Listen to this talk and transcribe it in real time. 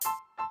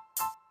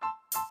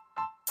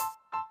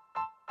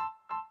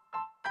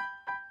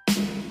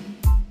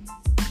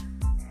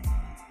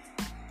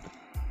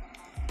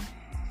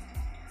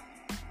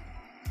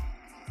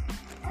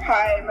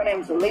Hi, my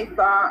name is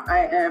Alisa.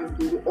 I am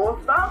the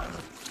author,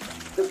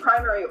 the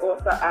primary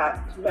author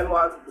at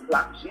Memoirs of the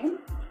Black Gene,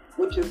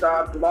 which is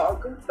a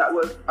blog that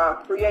was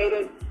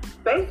created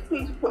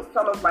basically to put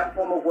some of my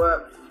former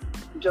works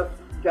just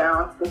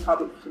down for the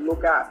public to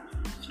look at,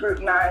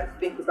 scrutinize,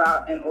 think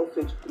about, and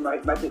also to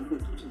promote my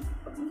business, which is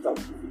a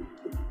consultancy.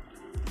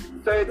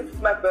 So this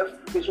is my first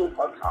visual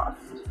podcast.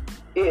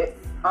 It's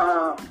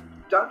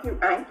done through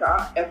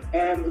Anchor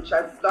FM, which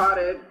I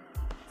started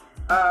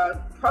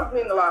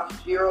probably in the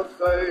last year or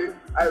so.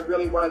 I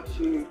really wanted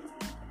to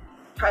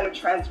kind of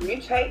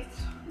transmutate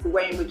the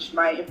way in which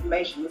my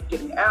information was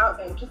getting out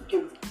and just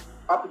give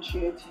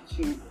opportunity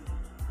to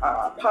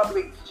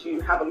public to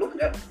have a look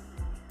at it.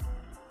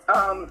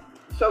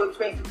 So it's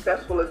been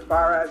successful as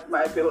far as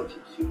my ability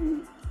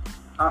to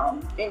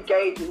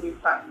engage in new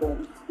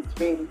platforms. It's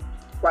been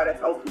quite a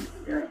healthy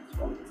experience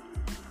for me.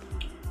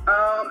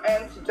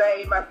 And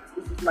today,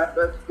 this is my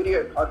first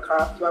video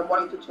podcast, so I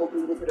wanted to talk a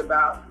little bit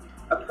about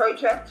a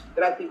project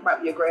that I think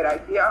might be a great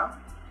idea.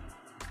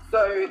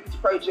 So this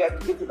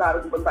project is about a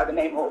woman by the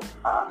name of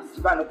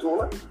Savannah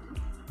Doolan.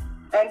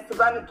 And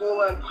Savannah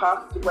Doolan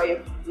passed away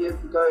a few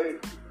years ago,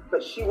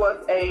 but she was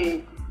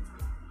a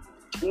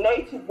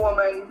native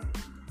woman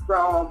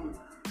from,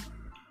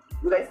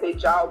 let's say,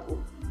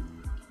 Jalbul,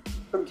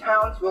 from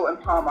Townsville and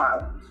Palm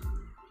Island.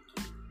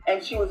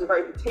 And she was a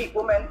very petite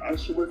woman, and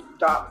she was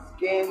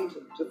dark-skinned,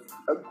 just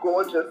a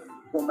gorgeous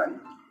woman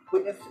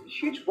with this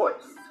huge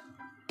voice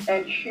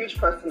and huge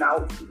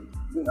personality.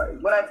 You know,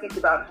 when I think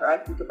about her, I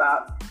think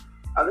about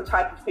the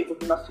type of people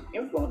who must have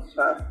influenced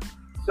her.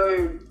 So,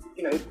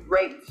 you know,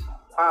 great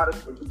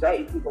artists of the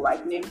day, people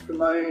like Nina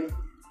Simone,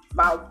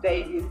 Miles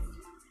Davis.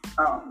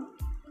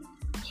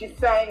 She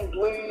sang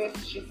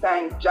blues, she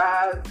sang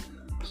jazz,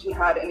 she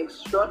had an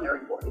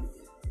extraordinary voice.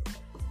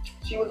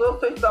 She was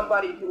also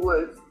somebody who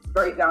was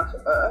very down to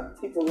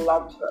earth. People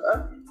loved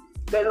her.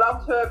 They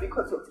loved her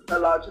because of her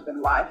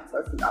larger-than-life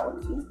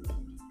personality.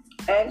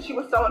 And she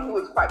was someone who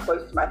was quite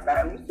close to my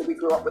family, so we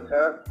grew up with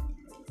her,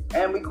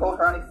 and we called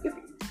her Auntie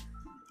Sippy.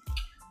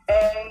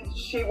 And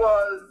she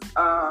was,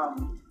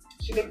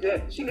 she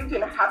lived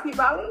in Happy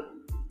Valley.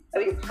 I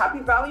think it's Happy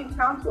Valley in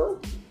Townsville,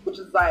 which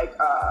is like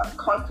a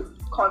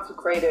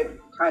consecrated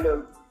kind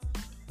of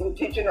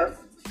indigenous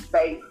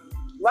space,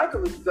 like a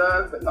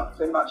reserve, but not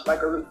so much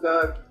like a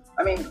reserve.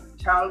 I mean,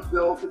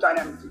 Townsville, the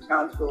dynamics of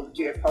Townsville,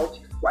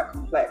 geopolitics is quite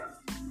complex.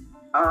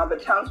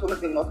 But Townsville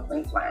is in North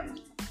Queensland.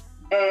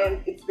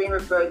 And it's been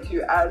referred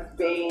to as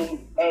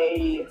being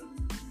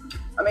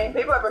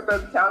people have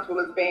referred to Townsville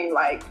as being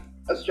like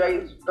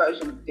Australia's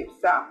version of Deep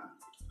South.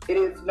 It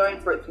is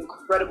known for its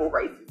incredible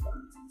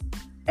racism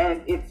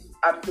and its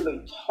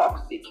absolute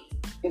toxic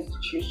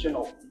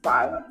institutional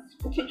violence,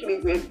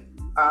 particularly with,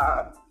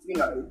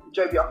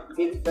 Joh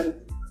Bjelke-Petersen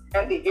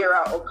and the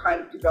era of kind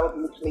of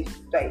developing the police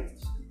state.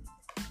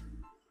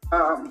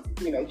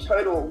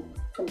 Total,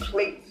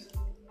 complete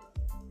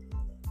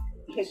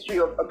history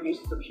of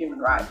abuses of human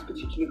rights,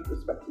 particularly with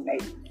respect to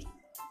natives.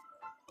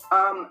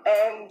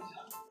 And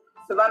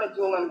Savannah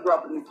Doolan grew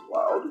up in this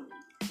world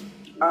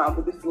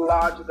with this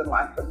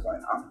larger-than-life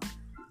persona.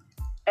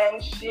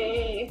 And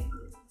she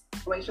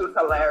was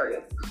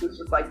hilarious. She was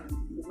just like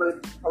the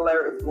most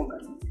hilarious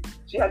woman.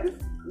 She had this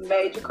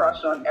major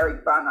crush on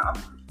Eric Bana,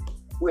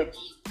 which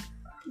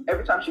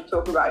every time she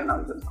talked about him, I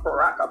would just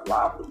crack up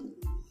laughing.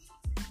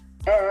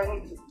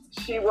 And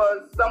she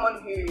was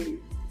someone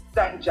who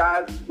sang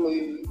jazz,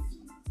 blues.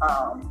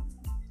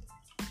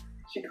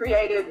 She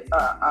created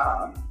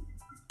a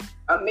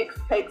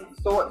mixtape of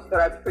sorts that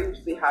I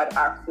previously had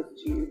access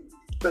to,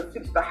 but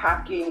since the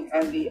hacking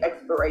and the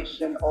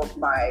expiration of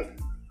my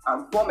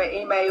former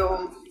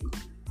emails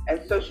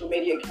and social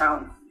media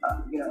accounts,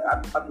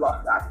 I've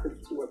lost access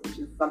to it, which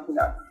is something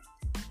that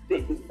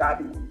deeply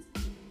saddens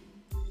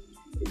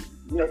me.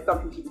 There's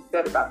something to be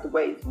said about the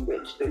ways in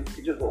which those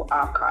digital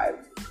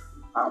archives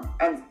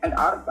and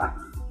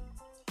artifacts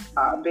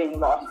are being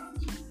lost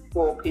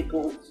for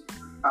people's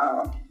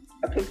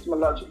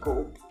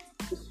epistemological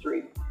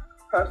history.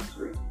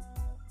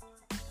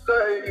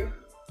 So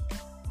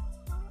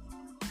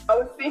I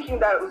was thinking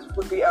that it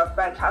would be a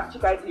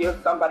fantastic idea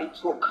if somebody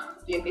took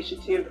the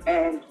initiative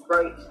and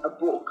wrote a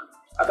book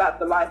about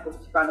the life of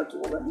Savannah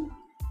Doolan.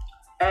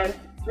 And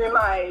through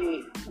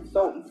my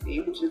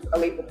consultancy, which is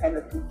Alisa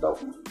Penner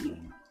Consultancy,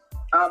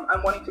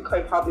 I'm wanting to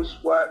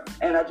co-publish work,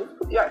 and I just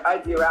put the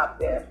idea out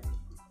there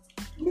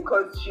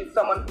because she's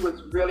someone who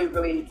was really,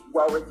 really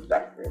well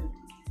respected,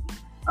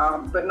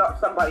 but not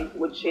somebody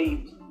who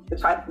achieved the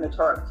type of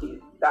notoriety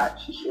that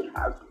she should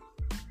have.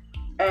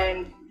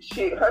 And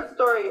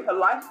her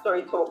life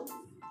story talks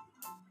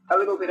a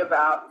little bit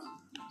about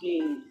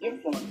the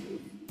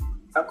influences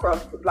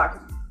across the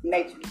Black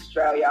native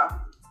Australia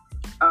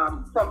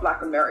from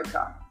Black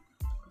America.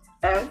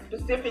 And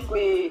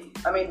specifically,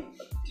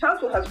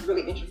 Townsville has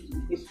really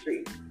interesting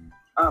history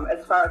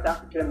as far as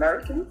African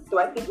Americans. So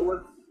I think there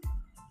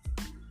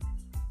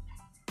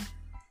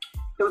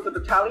was a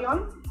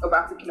battalion of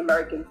African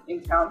Americans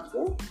in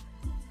Townsville,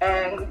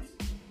 and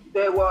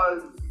there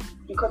was,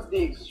 because of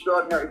the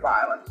extraordinary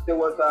violence, there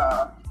was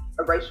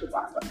a racial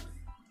violence.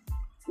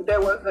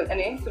 There was an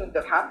incident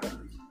that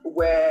happened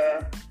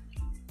where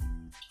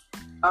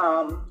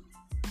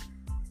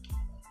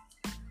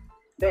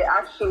they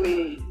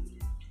actually,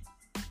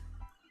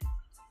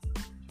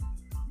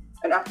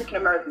 an African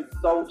American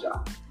soldier,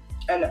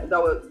 and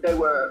they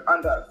were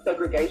under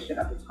segregation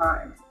at the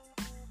time,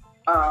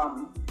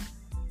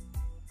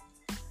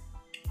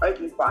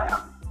 opened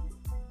fire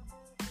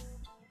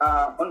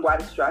on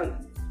white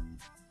Australians.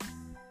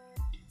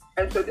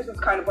 And so this is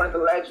kind of one of the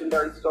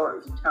legendary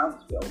stories of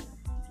Townsville.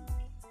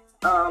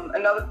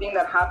 Another thing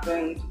that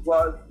happened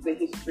was the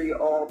history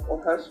of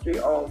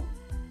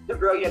the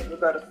brilliant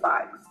Roberta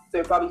Sykes.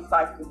 So Bobby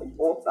Sykes is an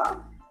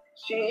author.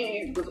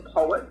 She was a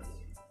poet,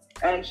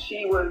 and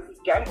she was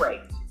gang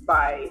raped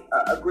by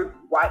a group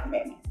of white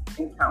men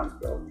in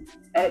Townsville.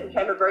 And it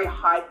became a very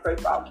high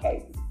profile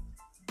case.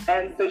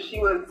 And so she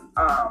was,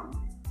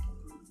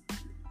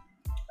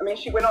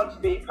 she went on to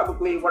be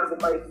probably one of the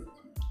most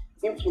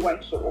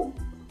influential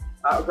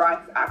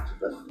rights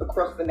activists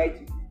across the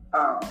Native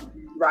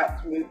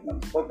rights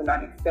movement of the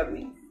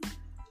 1970s.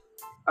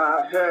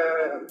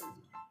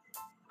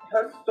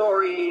 Her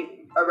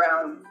story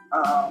around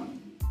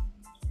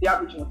the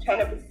Aboriginal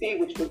Embassy,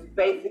 which was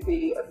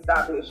basically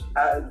established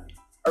as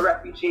a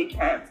refugee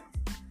camp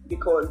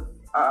because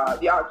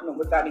the argument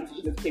was that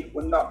Indigenous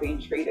people were not being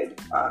treated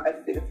as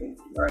citizens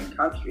in their own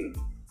country.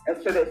 And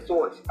so they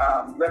sought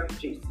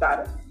refugee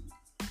status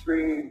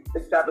through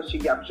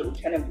establishing the Aboriginal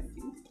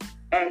Embassy.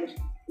 And,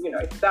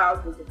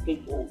 thousands of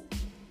people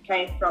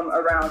came from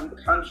around the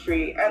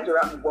country and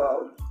around the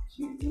world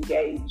to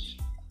engage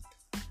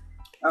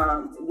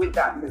with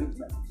that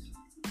movement.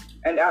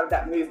 And out of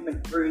that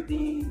movement grew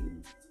the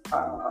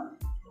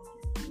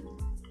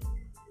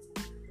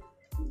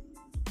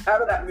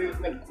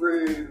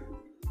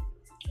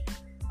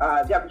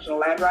Aboriginal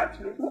Land Rights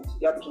Movement,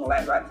 the Aboriginal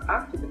Land Rights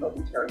Act of the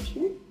Northern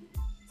Territory,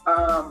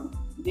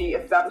 the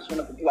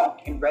establishment of the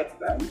block in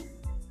Redfern,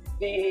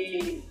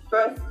 the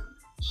first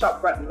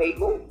shopfront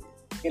legal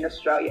in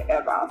Australia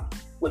ever,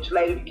 which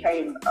later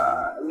became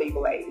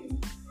Legal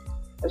Aid,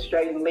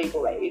 Australian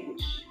Legal Aid,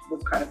 which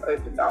was kind of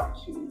opened up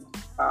to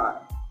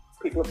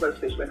people of low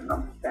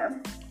socioeconomic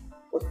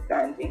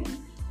standing,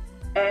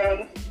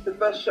 and the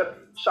first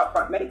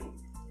shopfront medical.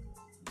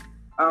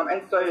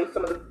 And so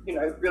some of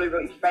the really,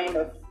 really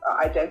famous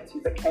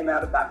identities that came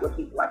out of that were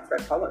people like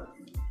Fred Hollis,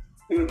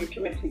 who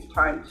committed his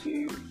time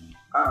to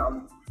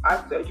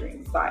eye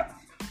surgery sites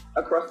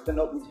across the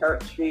Northern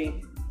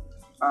Territory.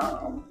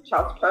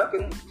 Charles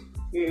Perkins,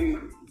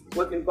 who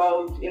was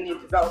involved in the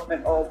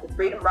development of the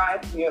freedom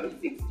rides in the early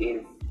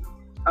 60s.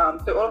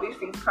 So all of these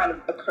things kind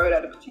of occurred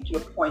at a particular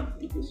point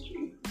in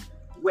history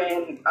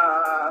when,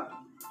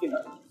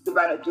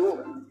 Savannah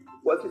Doolan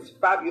was this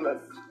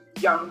fabulous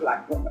young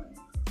black woman.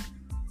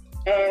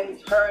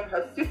 And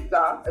her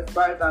sister, as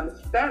far as I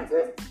understand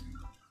it,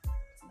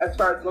 as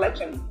far as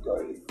legend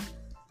goes,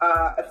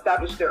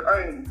 established their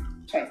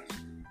own tent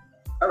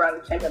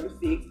around the tent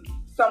embassy,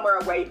 somewhere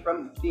away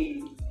from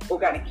the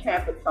organic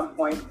camp at some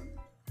point,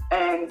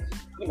 and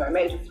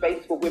made a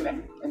space for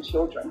women and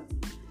children,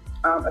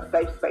 a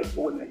safe space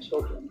for women and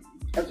children.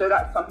 And so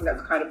that's something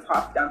that's kind of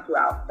passed down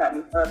throughout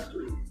family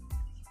history,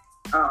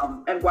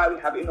 and why we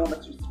have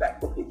enormous respect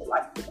for people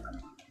like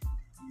Savannah.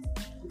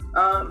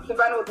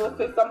 Savannah was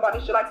also somebody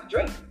she liked to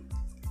drink.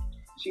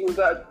 She was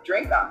a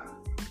drinker.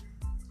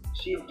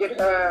 She'd get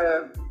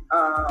her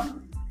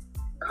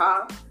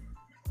car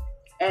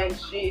and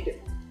she'd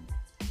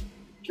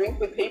drink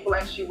with people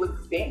and she would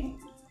sing.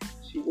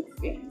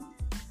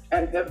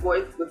 And her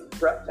voice was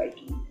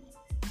breathtaking.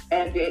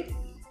 And it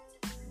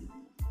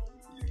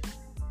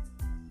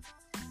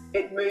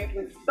moved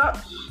with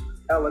such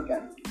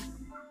elegance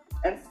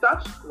and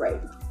such grace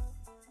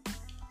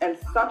and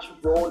such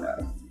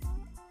rawness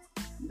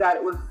that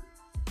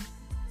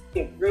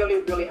it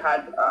really, really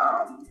had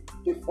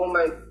this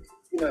almost,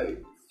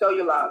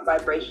 cellular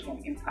vibrational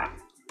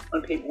impact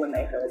on people when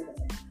they heard her.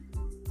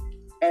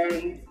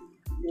 And,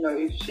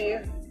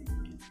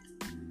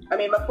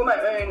 for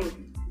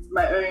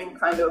my own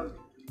kind of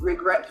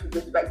regret with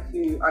respect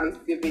to Auntie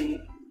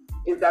Civi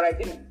is that I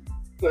didn't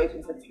go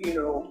to her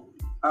funeral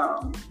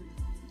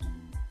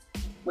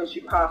when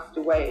she passed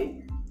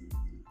away.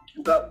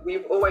 But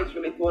we've always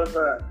really thought of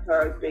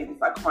her as being this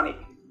iconic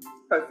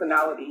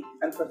personality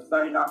and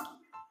persona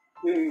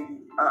who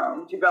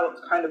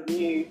developed kind of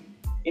new,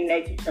 in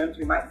native terms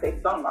we might say,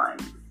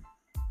 songlines,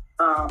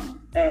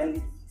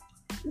 and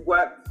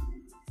worked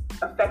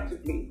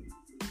effectively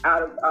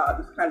out of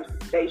this kind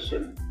of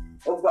station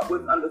of what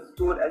was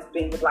understood as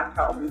being the Black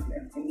Power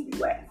movement in the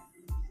US.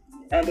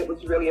 And it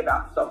was really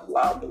about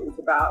self-love. It was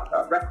about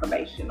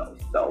reclamation of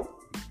self,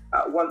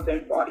 one's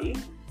own body,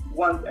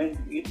 one's own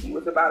beauty. It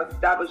was about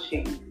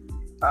establishing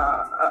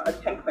a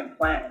 10-point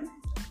plan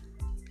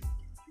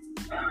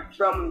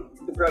from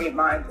the brilliant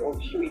minds of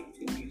Huey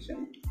P.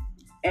 Newton,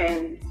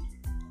 and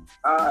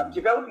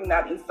developing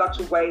that in such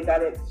a way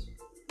that it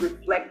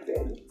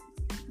reflected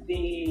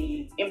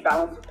the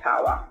imbalance of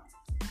power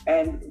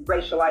and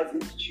racialized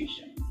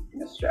institutions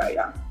in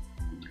Australia.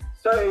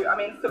 So, I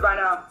mean,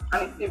 Savannah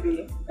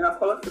Anisibi, and I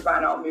call her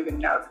Savannah, I'm moving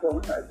now to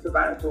call her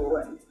Savannah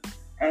Daw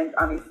and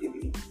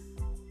Anisibi.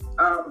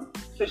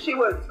 So she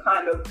was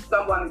kind of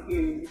someone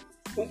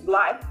whose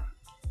life,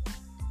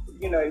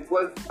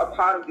 was a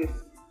part of this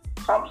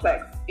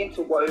complex,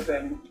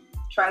 interwoven,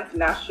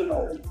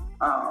 transnational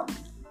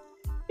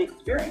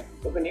experience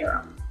of an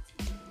era.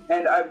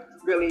 And I've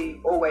really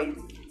always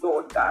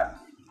thought that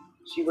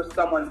she was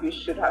someone who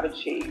should have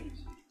achieved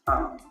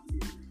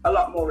a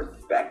lot more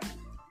respect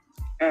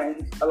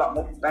and a lot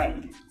more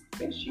fame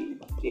than she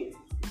did.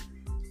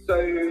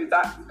 So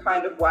that's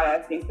kind of why I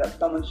think that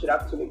someone should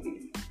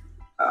absolutely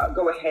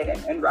go ahead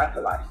and write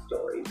her life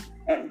story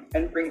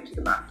and bring it to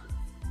the masses.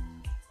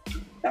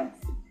 Thanks.